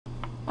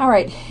All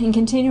right, in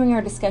continuing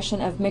our discussion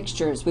of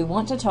mixtures, we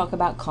want to talk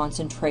about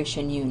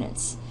concentration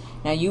units.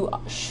 Now you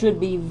should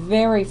be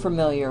very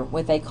familiar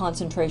with a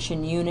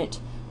concentration unit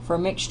for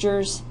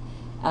mixtures.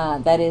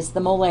 That is the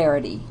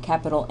molarity,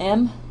 capital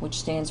M, which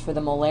stands for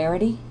the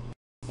molarity.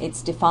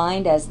 It's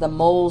defined as the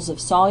moles of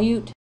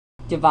solute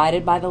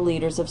divided by the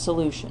liters of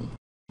solution.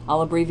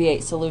 I'll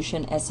abbreviate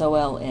solution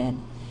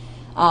SOLN.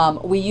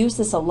 We use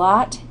this a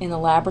lot in the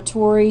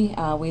laboratory.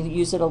 We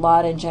use it a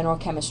lot in General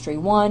Chemistry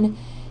 1.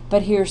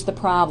 But here's the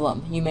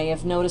problem. You may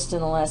have noticed in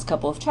the last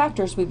couple of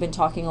chapters we've been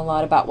talking a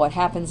lot about what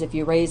happens if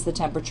you raise the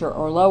temperature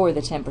or lower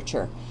the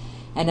temperature.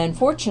 And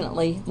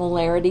unfortunately,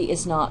 molarity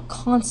is not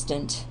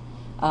constant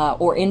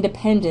or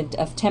independent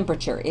of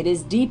temperature. It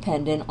is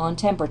dependent on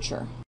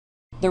temperature.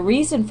 The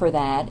reason for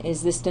that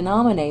is this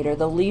denominator,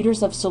 the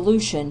liters of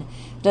solution,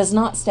 does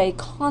not stay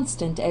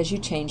constant as you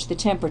change the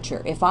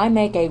temperature. If I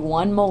make a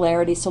 1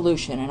 molarity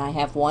solution and I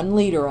have 1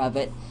 liter of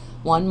it,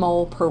 1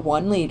 mole per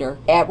 1 liter,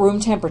 at room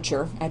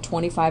temperature at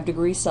 25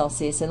 degrees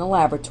Celsius in the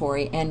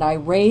laboratory, and I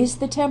raise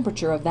the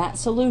temperature of that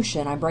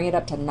solution, I bring it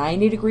up to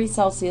 90 degrees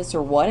Celsius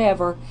or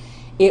whatever,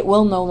 it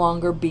will no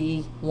longer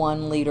be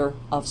 1 liter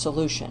of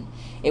solution.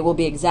 It will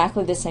be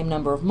exactly the same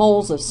number of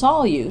moles of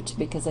solute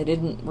because I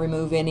didn't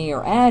remove any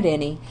or add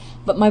any,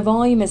 but my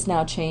volume is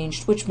now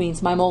changed, which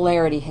means my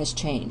molarity has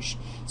changed.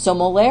 So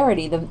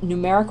molarity, the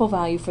numerical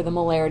value for the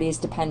molarity, is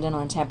dependent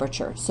on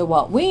temperature. So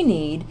what we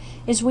need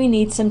is we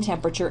need some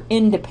temperature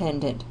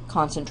independent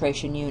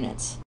concentration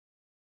units.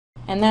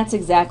 And that's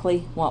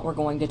exactly what we're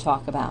going to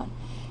talk about.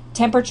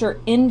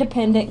 Temperature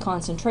independent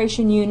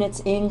concentration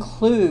units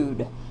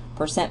include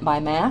percent by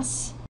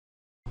mass.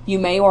 You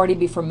may already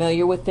be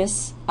familiar with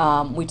this.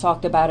 We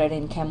talked about it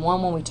in Chem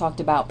 1 when we talked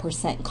about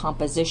percent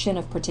composition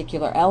of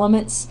particular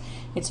elements.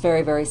 It's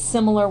very, very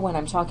similar when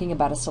I'm talking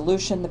about a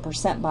solution. The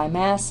percent by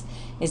mass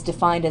is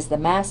defined as the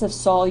mass of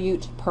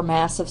solute per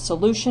mass of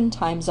solution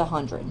times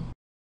 100.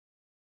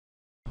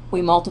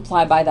 We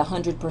multiply by the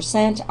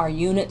 100%. Our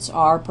units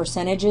are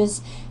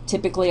percentages.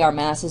 Typically our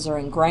masses are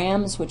in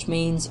grams, which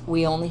means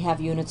we only have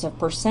units of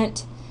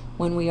percent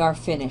when we are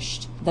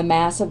finished. The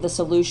mass of the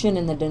solution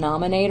in the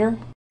denominator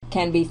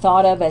can be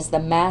thought of as the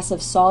mass of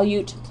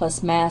solute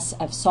plus mass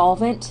of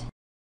solvent.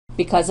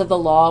 Because of the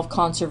law of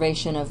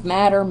conservation of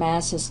matter,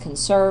 mass is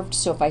conserved.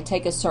 So if I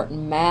take a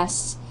certain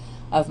mass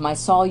of my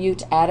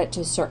solute, add it to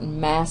a certain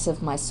mass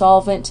of my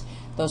solvent,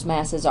 those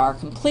masses are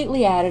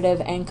completely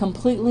additive and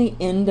completely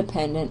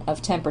independent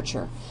of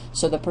temperature.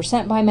 So the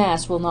percent by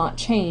mass will not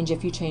change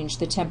if you change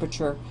the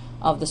temperature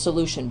of the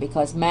solution,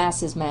 because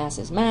mass is mass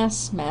is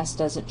mass. Mass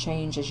doesn't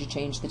change as you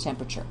change the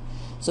temperature.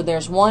 So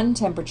there's one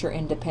temperature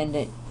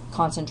independent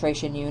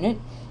concentration unit.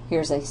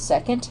 Here's a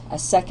second. A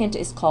second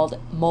is called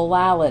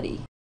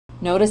molality.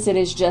 Notice it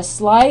is just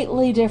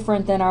slightly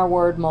different than our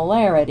word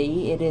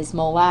molarity. It is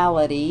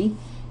molality.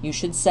 You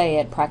should say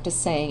it, practice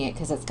saying it,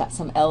 because it's got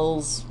some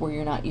L's where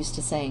you're not used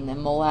to saying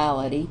them.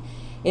 Molality.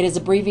 It is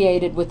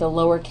abbreviated with a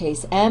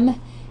lowercase m.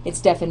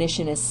 Its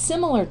definition is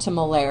similar to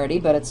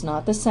molarity, but it's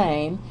not the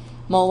same.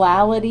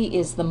 Molality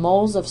is the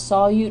moles of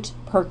solute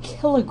per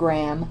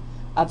kilogram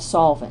of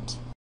solvent.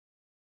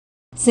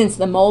 Since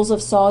the moles of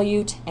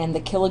solute and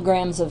the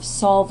kilograms of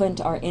solvent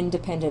are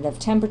independent of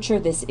temperature,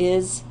 this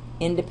is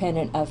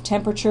independent of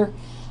temperature.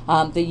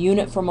 The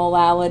unit for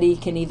molality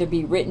can either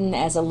be written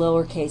as a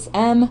lowercase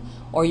m,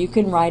 or you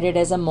can write it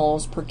as a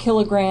moles per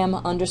kilogram,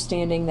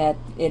 understanding that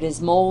it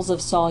is moles of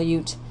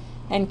solute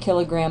and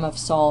kilogram of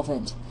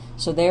solvent.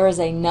 So there is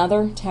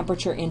another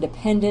temperature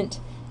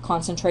independent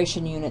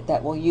concentration unit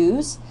that we'll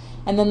use.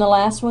 And then the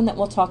last one that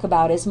we'll talk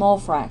about is mole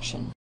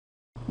fraction.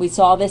 We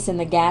saw this in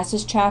the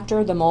gases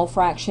chapter. The mole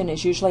fraction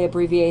is usually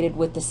abbreviated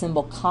with the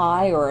symbol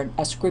chi or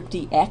a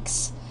scripty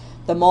x.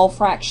 The mole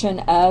fraction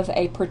of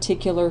a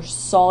particular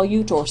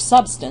solute or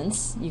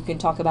substance. You can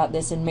talk about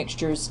this in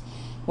mixtures,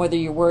 whether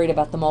you're worried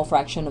about the mole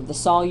fraction of the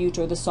solute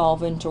or the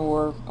solvent,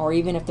 or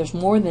even if there's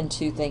more than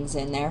 2 things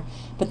in there.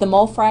 But the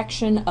mole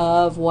fraction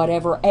of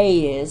whatever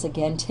A is,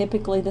 again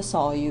typically the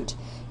solute,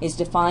 is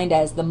defined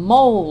as the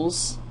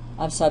moles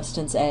of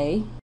substance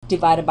A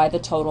divided by the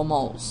total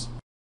moles.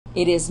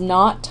 It is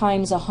not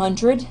times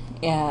 100,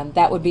 and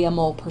that would be a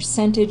mole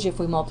percentage if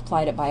we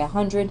multiplied it by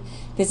 100.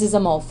 This is a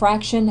mole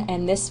fraction,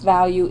 and this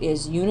value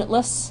is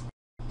unitless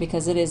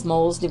because it is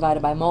moles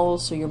divided by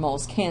moles, so your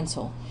moles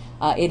cancel.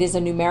 It is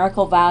a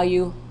numerical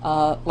value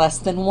less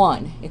than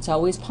 1. It's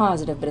always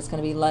positive, but it's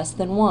going to be less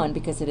than 1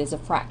 because it is a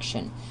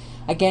fraction.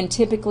 Again,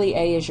 typically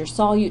A is your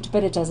solute,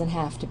 but it doesn't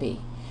have to be.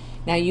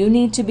 Now you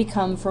need to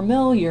become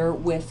familiar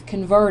with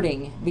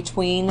converting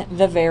between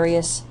the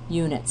various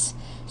units.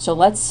 So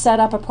let's set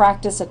up a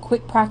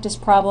quick practice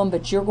problem,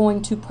 but you're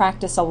going to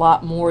practice a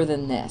lot more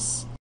than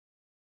this.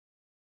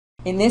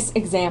 In this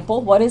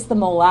example, what is the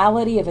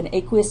molality of an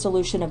aqueous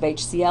solution of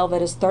HCl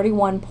that is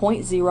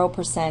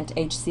 31.0%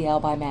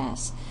 HCl by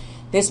mass?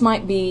 This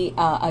might be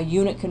a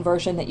unit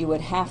conversion that you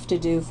would have to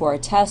do for a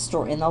test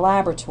or in the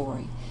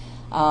laboratory.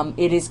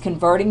 It is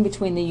converting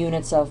between the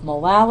units of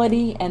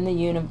molality and the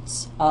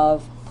units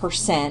of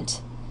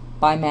percent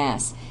by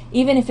mass.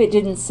 Even if it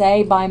didn't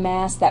say by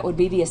mass, that would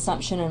be the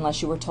assumption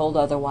unless you were told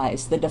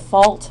otherwise. The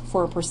default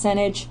for a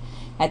percentage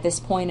at this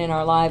point in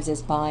our lives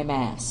is by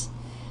mass.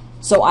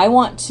 So I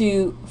want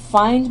to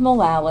find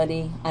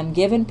molality, I'm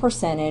given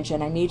percentage,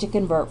 and I need to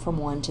convert from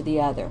one to the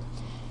other.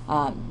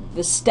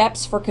 The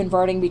steps for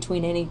converting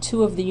between any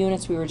two of the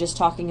units we were just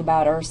talking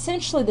about are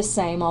essentially the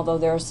same, although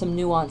there are some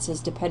nuances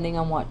depending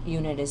on what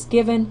unit is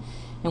given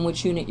and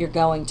which unit you're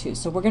going to.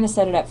 So we're going to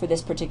set it up for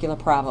this particular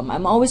problem.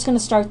 I'm always going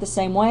to start the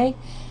same way.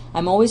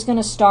 I'm always going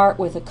to start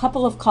with a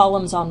couple of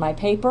columns on my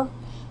paper.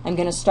 I'm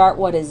going to start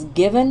what is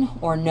given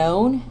or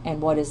known,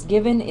 and what is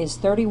given is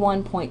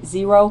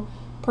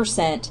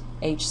 31.0%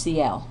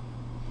 HCl.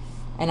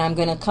 And I'm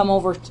going to come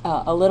over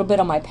a little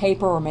bit on my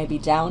paper, or maybe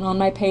down on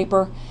my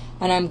paper,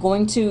 and I'm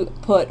going to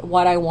put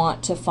what I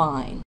want to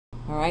find.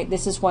 All right,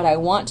 this is what I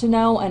want to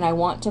know, and I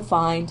want to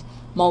find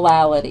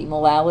molality.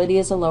 Molality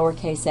is a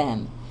lowercase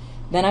m.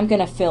 Then I'm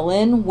going to fill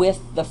in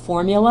with the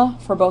formula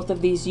for both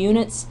of these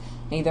units.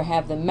 I either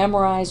have them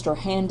memorized or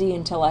handy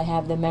until I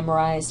have them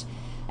memorized.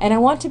 And I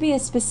want to be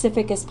as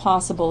specific as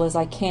possible as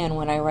I can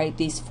when I write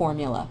these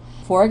formula.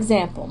 For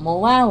example,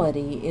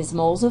 molality is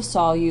moles of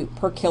solute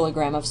per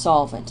kilogram of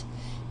solvent.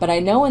 But I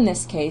know in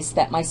this case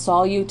that my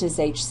solute is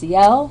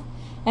HCl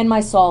and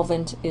my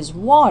solvent is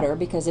water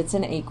because it's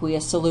an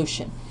aqueous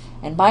solution.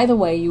 And by the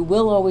way, you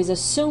will always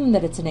assume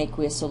that it's an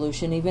aqueous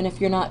solution even if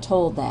you're not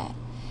told that.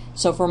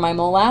 So for my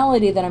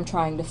molality that I'm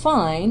trying to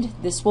find,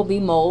 this will be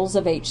moles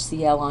of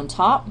HCl on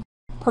top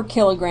per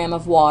kilogram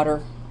of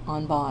water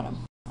on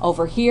bottom.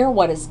 Over here,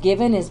 what is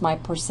given is my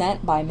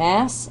percent by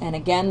mass, and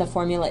again the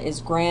formula is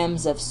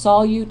grams of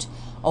solute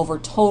over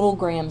total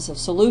grams of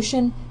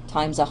solution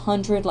times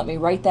 100. Let me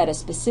write that as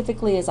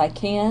specifically as I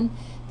can.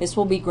 This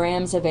will be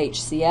grams of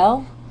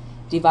HCl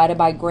divided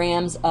by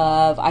grams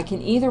of, I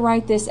can either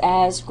write this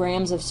as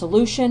grams of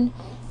solution,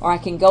 or I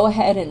can go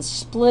ahead and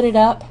split it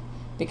up,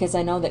 because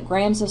I know that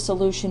grams of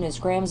solution is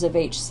grams of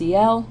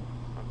HCl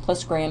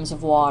plus grams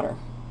of water.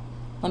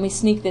 Let me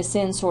sneak this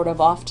in sort of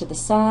off to the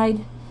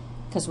side,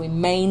 because we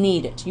may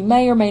need it. You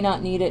may or may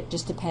not need it,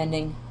 just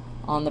depending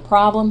on the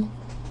problem.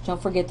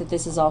 Don't forget that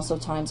this is also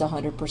times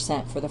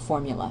 100% for the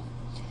formula.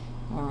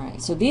 All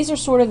right, so these are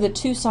sort of the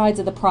two sides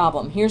of the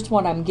problem. Here's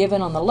what I'm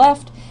given on the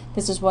left.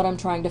 This is what I'm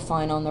trying to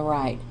find on the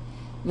right.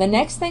 The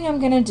next thing I'm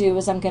going to do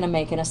is I'm going to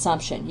make an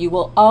assumption. You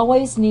will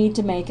always need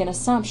to make an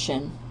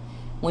assumption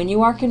when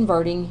you are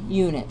converting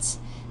units.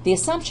 The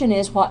assumption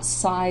is, what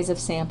size of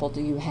sample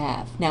do you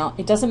have? Now,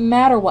 it doesn't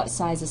matter what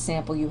size of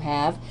sample you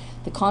have.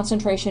 The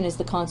concentration is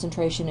the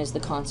concentration is the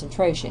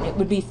concentration. It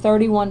would be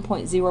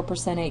 31.0%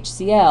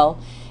 HCl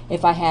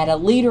if I had a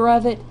liter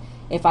of it,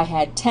 if I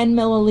had 10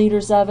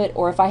 milliliters of it,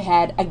 or if I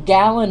had a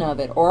gallon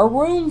of it, or a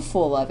room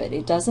full of it.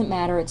 It doesn't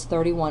matter, it's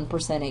 31%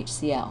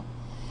 HCl.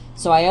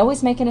 So I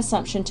always make an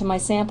assumption to my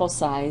sample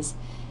size,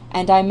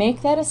 and I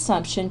make that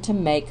assumption to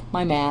make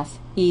my math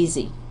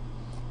easy.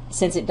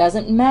 Since it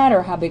doesn't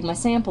matter how big my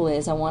sample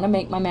is, I want to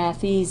make my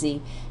math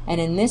easy. And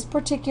in this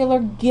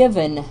particular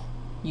given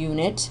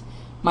unit,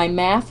 my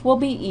math will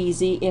be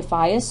easy if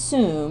I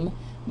assume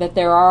that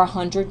there are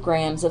 100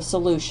 grams of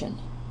solution.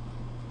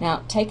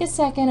 Now, take a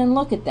second and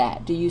look at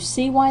that. Do you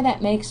see why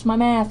that makes my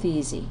math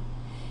easy?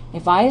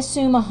 If I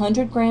assume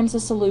 100 grams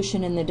of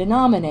solution in the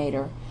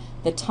denominator,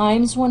 the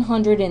times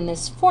 100 in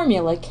this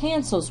formula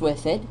cancels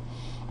with it,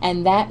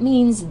 and that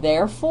means,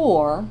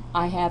 therefore,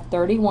 I have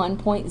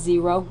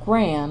 31.0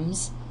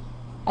 grams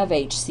of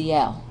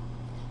HCl.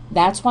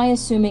 That's why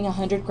assuming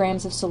 100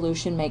 grams of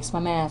solution makes my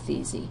math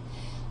easy.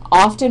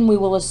 Often we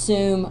will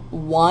assume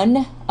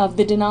one of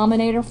the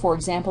denominator. For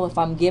example, if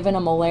I'm given a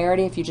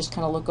molarity, if you just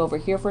kind of look over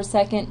here for a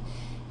second,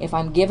 if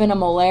I'm given a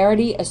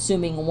molarity,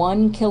 assuming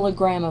 1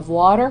 kilogram of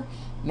water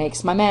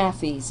makes my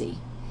math easy.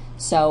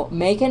 So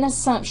make an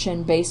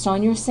assumption based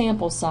on your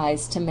sample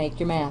size to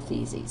make your math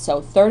easy.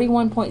 So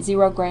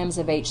 31.0 grams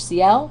of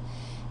HCl,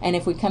 and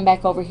if we come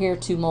back over here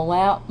to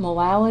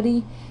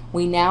molality,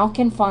 we now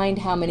can find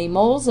how many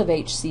moles of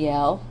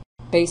HCl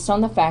based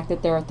on the fact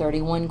that there are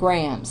 31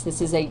 grams.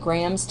 This is a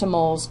grams to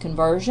moles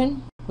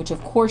conversion, which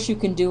of course you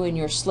can do in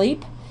your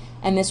sleep,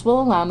 and this will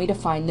allow me to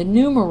find the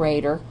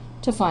numerator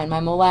to find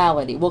my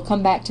molality. We'll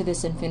come back to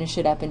this and finish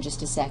it up in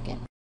just a second.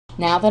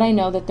 Now that I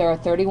know that there are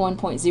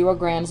 31.0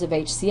 grams of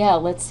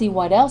HCl, let's see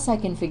what else I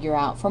can figure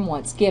out from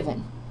what's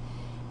given.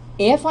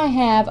 If I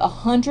have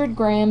 100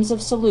 grams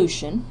of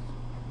solution,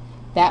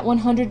 that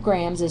 100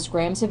 grams is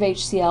grams of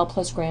HCl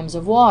plus grams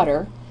of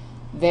water.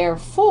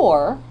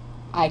 Therefore,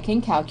 I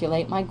can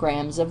calculate my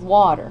grams of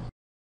water.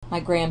 My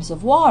grams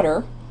of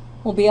water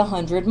will be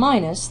 100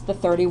 minus the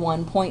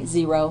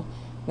 31.0,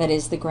 that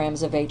is the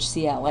grams of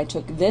HCl. I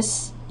took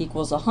this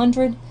equals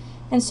 100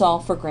 and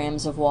solved for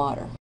grams of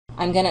water.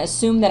 I'm going to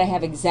assume that I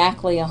have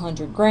exactly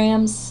 100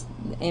 grams,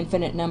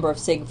 infinite number of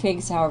sig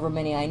figs, however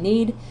many I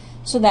need,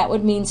 so that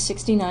would mean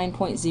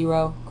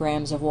 69.0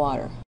 grams of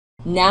water.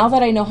 Now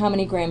that I know how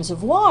many grams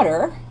of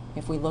water,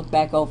 if we look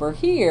back over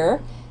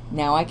here,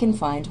 now I can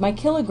find my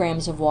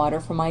kilograms of water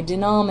for my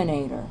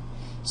denominator.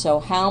 So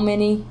how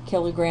many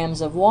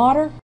kilograms of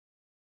water?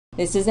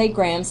 This is a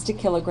grams to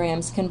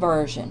kilograms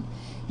conversion.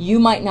 You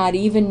might not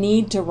even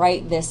need to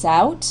write this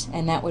out,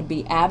 and that would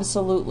be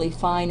absolutely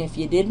fine if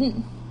you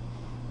didn't.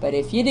 But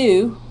if you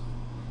do,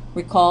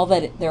 recall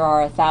that there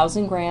are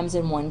 1,000 grams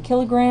in 1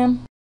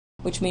 kilogram,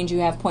 which means you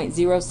have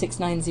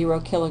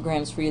 0.0690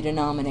 kilograms for your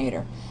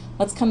denominator.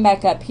 Let's come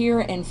back up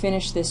here and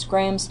finish this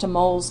grams to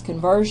moles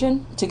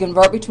conversion. To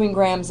convert between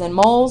grams and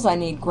moles, I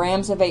need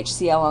grams of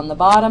HCl on the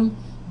bottom,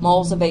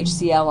 moles of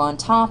HCl on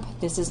top.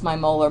 This is my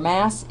molar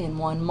mass in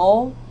 1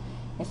 mole.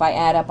 If I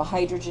add up a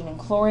hydrogen and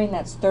chlorine,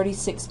 that's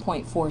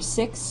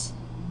 36.46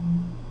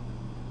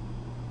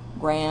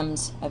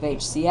 grams of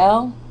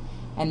HCl.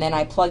 And then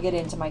I plug it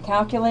into my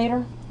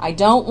calculator. I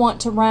don't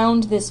want to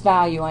round this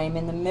value. I am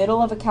in the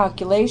middle of a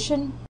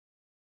calculation.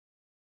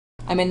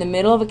 So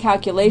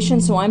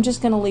I'm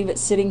just going to leave it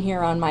sitting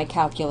here on my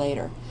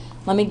calculator.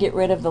 Let me get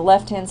rid of the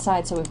left-hand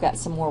side so we've got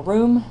some more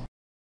room.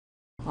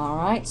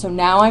 Alright, so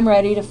now I'm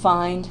ready to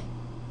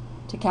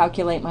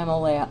calculate my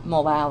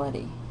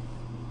molality.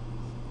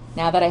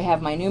 Now that I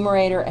have my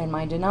numerator and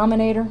my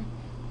denominator,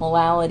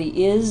 molality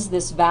is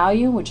this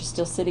value, which is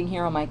still sitting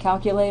here on my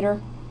calculator,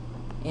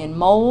 in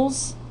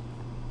moles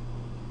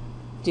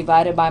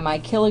divided by my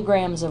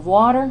kilograms of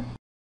water.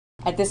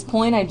 At this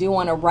point, I do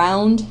want to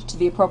round to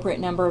the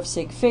appropriate number of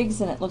sig figs,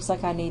 and it looks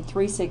like I need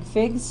 3 sig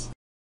figs.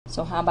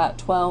 So how about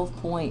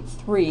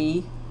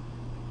 12.3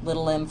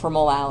 little m for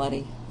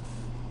molality?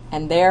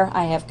 And there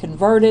I have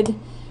converted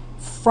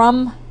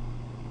from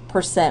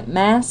percent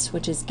mass,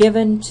 which is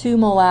given, to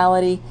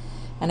molality.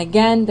 And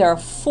again, there are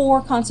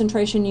 4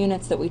 concentration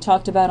units that we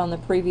talked about on the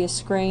previous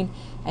screen,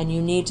 and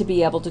you need to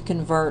be able to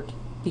convert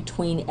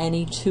between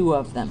any 2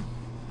 of them.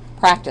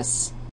 Practice.